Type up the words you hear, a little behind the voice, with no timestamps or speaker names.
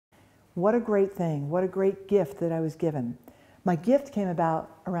What a great thing. What a great gift that I was given. My gift came about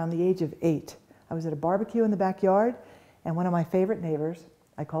around the age of 8. I was at a barbecue in the backyard, and one of my favorite neighbors,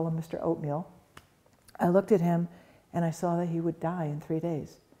 I call him Mr. Oatmeal, I looked at him and I saw that he would die in 3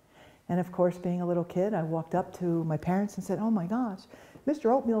 days. And of course, being a little kid, I walked up to my parents and said, "Oh my gosh,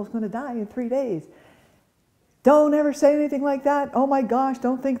 Mr. Oatmeal is going to die in 3 days. Don't ever say anything like that. Oh my gosh,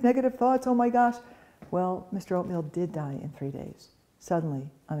 don't think negative thoughts. Oh my gosh." Well, Mr. Oatmeal did die in 3 days, suddenly,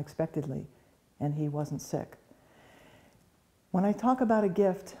 unexpectedly, and he wasn't sick. When I talk about a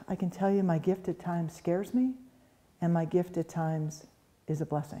gift, I can tell you my gift at times scares me, and my gift at times is a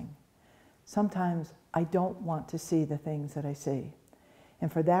blessing. Sometimes I don't want to see the things that I see.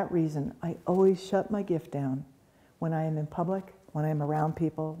 And for that reason, I always shut my gift down when I am in public, when I am around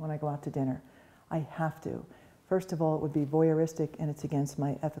people, when I go out to dinner. I have to. First of all, it would be voyeuristic and it's against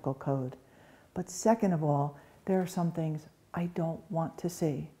my ethical code. But second of all, there are some things I don't want to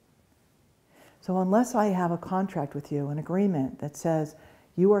see. So unless I have a contract with you, an agreement that says,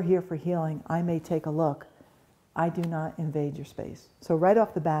 you are here for healing, I may take a look, I do not invade your space. So right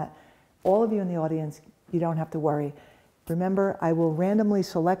off the bat, all of you in the audience, you don't have to worry. Remember, I will randomly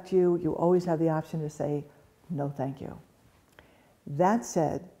select you. You always have the option to say, no, thank you. That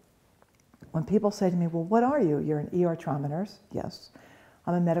said, when people say to me, well, what are you? You're an ER trauma nurse? Yes.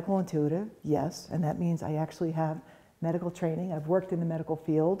 I'm a medical intuitive? Yes. And that means I actually have medical training. I've worked in the medical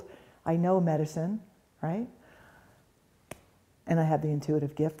field. I know medicine, right? And I have the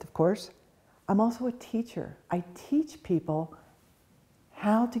intuitive gift, of course. I'm also a teacher. I teach people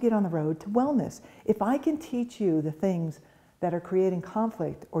how to get on the road to wellness. If I can teach you the things that are creating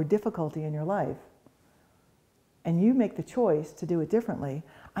conflict or difficulty in your life, and you make the choice to do it differently,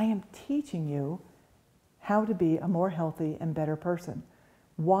 I am teaching you how to be a more healthy and better person.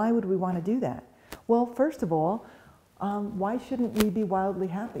 Why would we want to do that? Well, first of all, why shouldn't we be wildly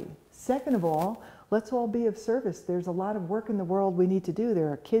happy? Second of all, let's all be of service. There's a lot of work in the world we need to do.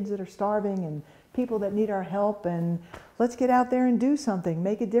 There are kids that are starving and people that need our help, and let's get out there and do something,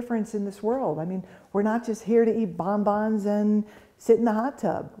 make a difference in this world. I mean, we're not just here to eat bonbons and sit in the hot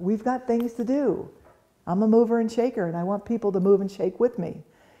tub. We've got things to do. I'm a mover and shaker, and I want people to move and shake with me.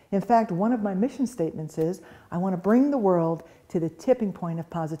 In fact, one of my mission statements is, I want to bring the world to the tipping point of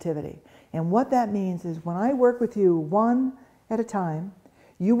positivity. And what that means is when I work with you one at a time,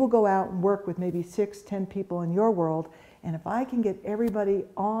 you will go out and work with maybe 6, 10 people in your world, and if I can get everybody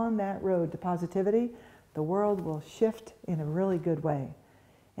on that road to positivity, the world will shift in a really good way.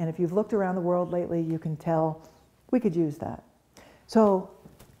 And if you've looked around the world lately, you can tell we could use that. So,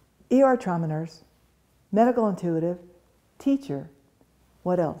 ER trauma nurse, medical intuitive, teacher,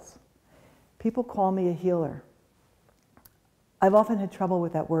 what else? People call me a healer. I've often had trouble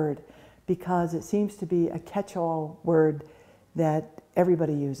with that word because it seems to be a catch-all word that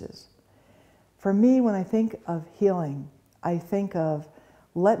everybody uses. For me, when I think of healing, I think of,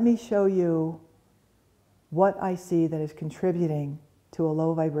 let me show you what I see that is contributing to a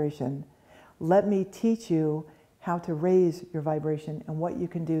low vibration. Let me teach you how to raise your vibration and what you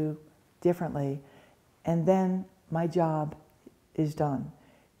can do differently. And then my job is done.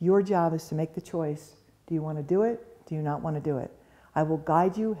 Your job is to make the choice. Do you want to do it? Do you not want to do it? I will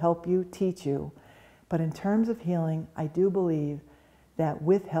guide you, help you, teach you. But in terms of healing, I do believe that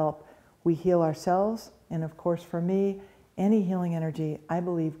with help, we heal ourselves. And of course, for me, any healing energy, I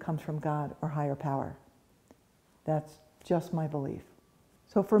believe, comes from God or higher power. That's just my belief.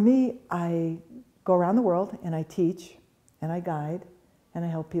 So for me, I go around the world and I teach and I guide and I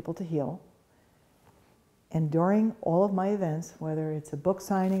help people to heal. And during all of my events, whether it's a book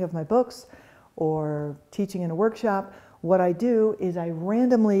signing of my books or teaching in a workshop, what I do is I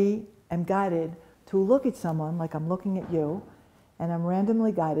randomly am guided to look at someone like I'm looking at you, and I'm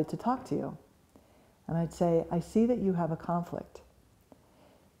randomly guided to talk to you. And I'd say, I see that you have a conflict.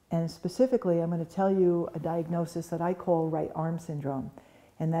 And specifically, I'm going to tell you a diagnosis that I call right arm syndrome.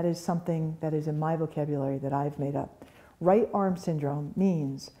 And that is something that is in my vocabulary that I've made up. Right arm syndrome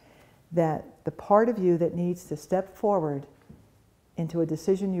means that the part of you that needs to step forward into a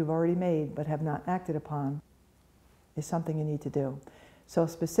decision you've already made but have not acted upon is something you need to do. So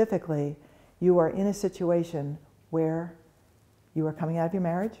specifically, you are in a situation where you are coming out of your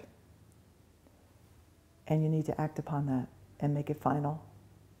marriage and you need to act upon that and make it final.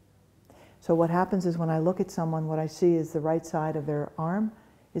 So what happens is when I look at someone, what I see is the right side of their arm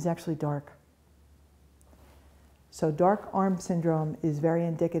is actually dark. So dark arm syndrome is very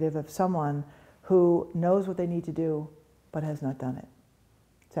indicative of someone who knows what they need to do but has not done it.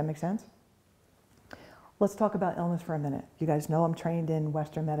 Does that make sense? Let's talk about illness for a minute. You guys know I'm trained in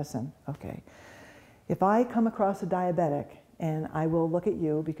Western medicine. Okay. If I come across a diabetic and I will look at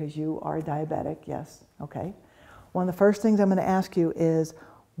you because you are diabetic, yes, okay. One of the first things I'm going to ask you is,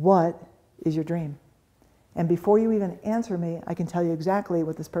 what is your dream? And before you even answer me, I can tell you exactly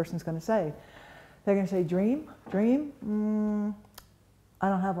what this person's going to say. They're going to say, dream? Dream? I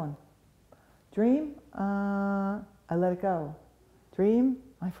don't have one. Dream? I let it go. Dream?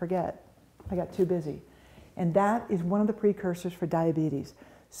 I forget. I got too busy. And that is one of the precursors for diabetes.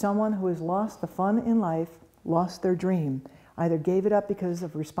 Someone who has lost the fun in life, lost their dream, either gave it up because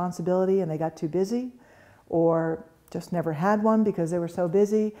of responsibility and they got too busy, or just never had one because they were so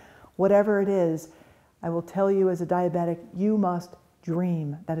busy. Whatever it is, I will tell you as a diabetic, you must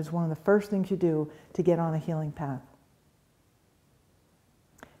dream. That is one of the first things you do to get on a healing path.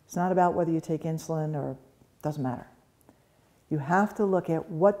 It's not about whether you take insulin or doesn't matter. You have to look at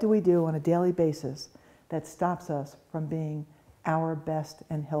what do we do on a daily basis that stops us from being our best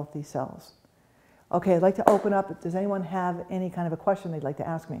and healthy selves. Okay, I'd like to open up. Does anyone have any kind of a question they'd like to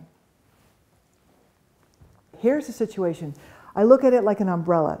ask me? Here's the situation. I look at it like an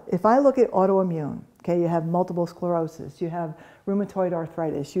umbrella. If I look at autoimmune, okay, you have multiple sclerosis, you have rheumatoid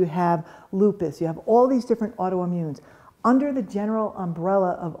arthritis, you have lupus, you have all these different autoimmunes. Under the general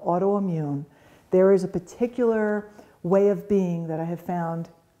umbrella of autoimmune, there is a particular way of being that I have found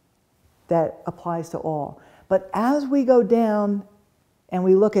that applies to all. But as we go down and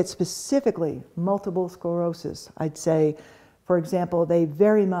we look at specifically multiple sclerosis, I'd say, for example, they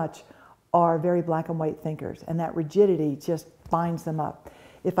very much are very black and white thinkers, and that rigidity just binds them up.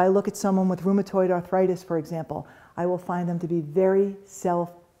 If I look at someone with rheumatoid arthritis, for example, I will find them to be very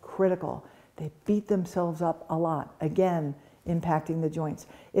self-critical. They beat themselves up a lot, again, impacting the joints.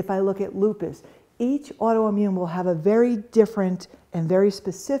 If I look at lupus, each autoimmune will have a very different and very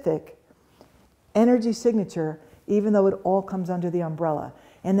specific energy signature, even though it all comes under the umbrella.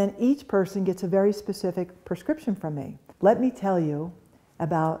 And then each person gets a very specific prescription from me. Let me tell you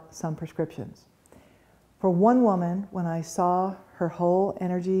about some prescriptions. For one woman, when I saw her whole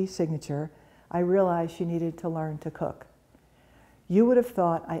energy signature, I realized she needed to learn to cook. You would have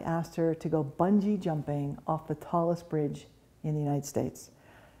thought I asked her to go bungee jumping off the tallest bridge in the United States.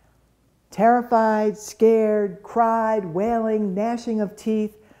 Terrified, scared, cried, wailing, gnashing of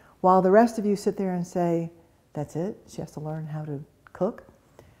teeth, while the rest of you sit there and say, that's it? She has to learn how to cook?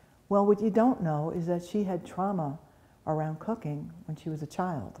 Well, what you don't know is that she had trauma around cooking when she was a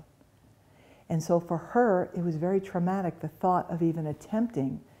child. And so for her, it was very traumatic, the thought of even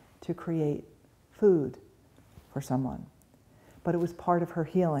attempting to create food for someone. But it was part of her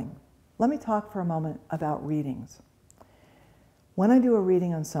healing. Let me talk for a moment about readings. When I do a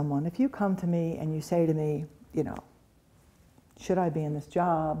reading on someone, if you come to me and you say to me, you know, should I be in this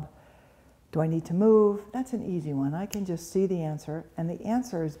job? Do I need to move? That's an easy one. I can just see the answer, and the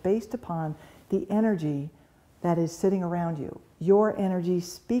answer is based upon the energy that is sitting around you. Your energy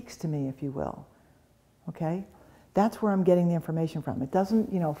speaks to me, if you will. Okay? That's where I'm getting the information from. It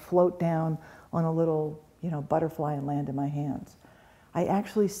doesn't, float down on a little, butterfly and land in my hands. I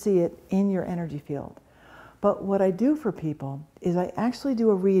actually see it in your energy field. But what I do for people is I actually do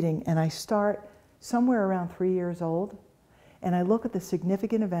a reading, and I start somewhere around 3 years old, and I look at the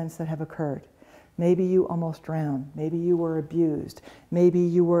significant events that have occurred. Maybe you almost drowned. Maybe you were abused. Maybe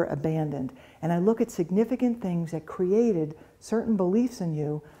you were abandoned. And I look at significant things that created certain beliefs in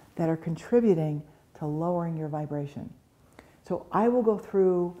you that are contributing to lowering your vibration. So I will go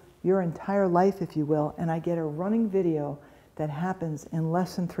through your entire life, if you will, and I get a running video that happens in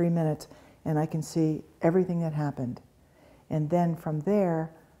less than 3 minutes, and I can see everything that happened. And then from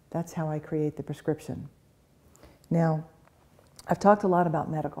there, that's how I create the prescription. Now, I've talked a lot about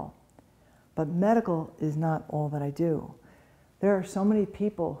medical, but medical is not all that I do. There are so many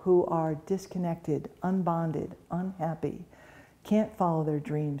people who are disconnected, unbonded, unhappy, can't follow their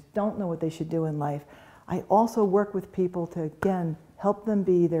dreams, don't know what they should do in life. I also work with people to, again, help them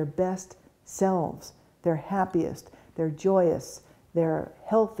be their best selves, their happiest, they're joyous, they're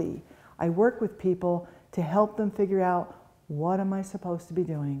healthy. I work with people to help them figure out, what am I supposed to be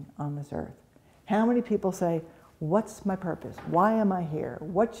doing on this earth? How many people say, what's my purpose? Why am I here?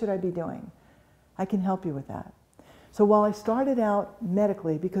 What should I be doing? I can help you with that. So while I started out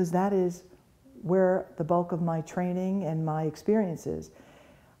medically, because that is where the bulk of my training and my experience is,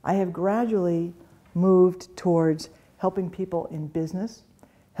 I have gradually moved towards helping people in business,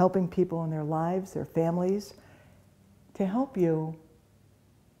 helping people in their lives, their families, to help you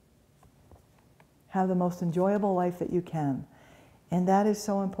have the most enjoyable life that you can. And that is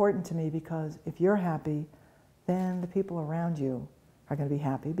so important to me, because if you're happy, then the people around you are going to be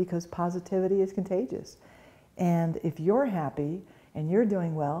happy, because positivity is contagious. And if you're happy and you're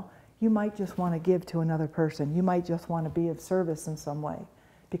doing well, you might just want to give to another person. You might just want to be of service in some way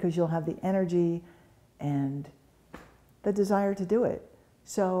because you'll have the energy and the desire to do it.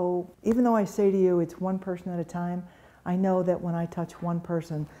 So even though I say to you it's one person at a time, I know that when I touch one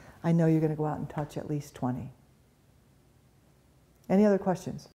person, I know you're going to go out and touch at least 20. Any other questions?